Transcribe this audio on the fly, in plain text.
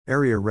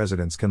Area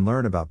residents can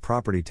learn about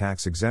property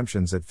tax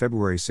exemptions at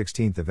February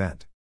 16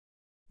 event.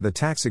 The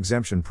tax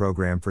exemption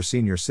program for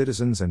senior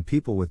citizens and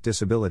people with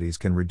disabilities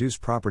can reduce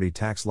property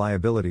tax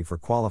liability for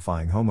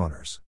qualifying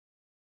homeowners.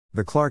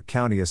 The Clark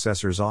County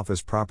Assessor's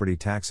Office Property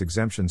Tax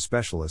Exemption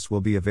Specialists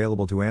will be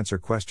available to answer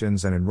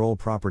questions and enroll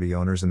property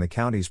owners in the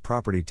county's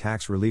Property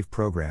Tax Relief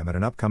Program at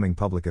an upcoming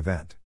public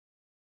event.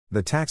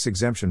 The tax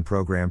exemption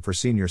program for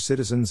senior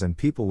citizens and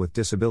people with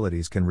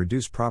disabilities can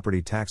reduce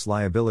property tax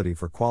liability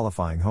for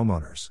qualifying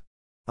homeowners.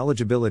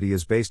 Eligibility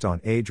is based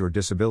on age or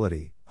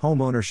disability,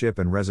 home ownership,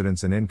 and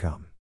residence and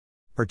income.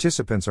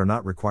 Participants are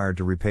not required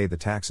to repay the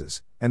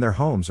taxes, and their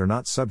homes are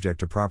not subject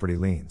to property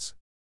liens.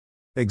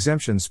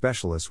 Exemption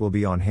specialists will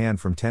be on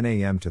hand from 10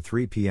 a.m. to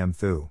 3 p.m.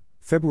 through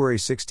February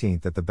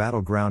 16 at the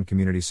Battleground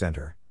Community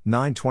Center,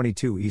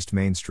 922 East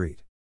Main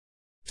Street.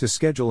 To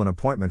schedule an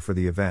appointment for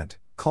the event,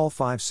 call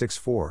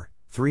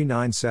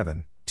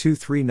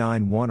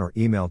 564-397-2391 or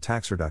email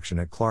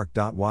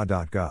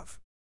taxreduction@clark.wa.gov.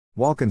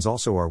 Walk-ins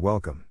also are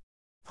welcome.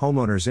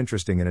 Homeowners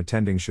interested in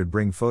attending should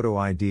bring photo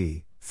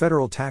ID,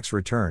 federal tax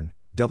return,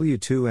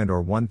 W-2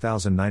 and/or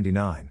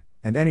 1099,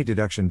 and any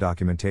deduction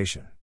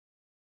documentation.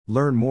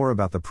 Learn more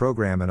about the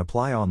program and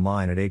apply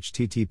online at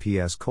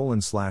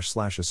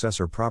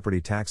https://assessor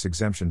property tax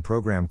exemption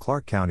program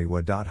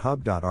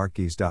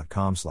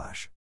clarkcountywa.hub.arcgis.com/.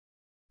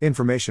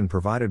 Information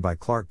provided by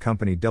Clark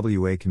Company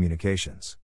WA Communications.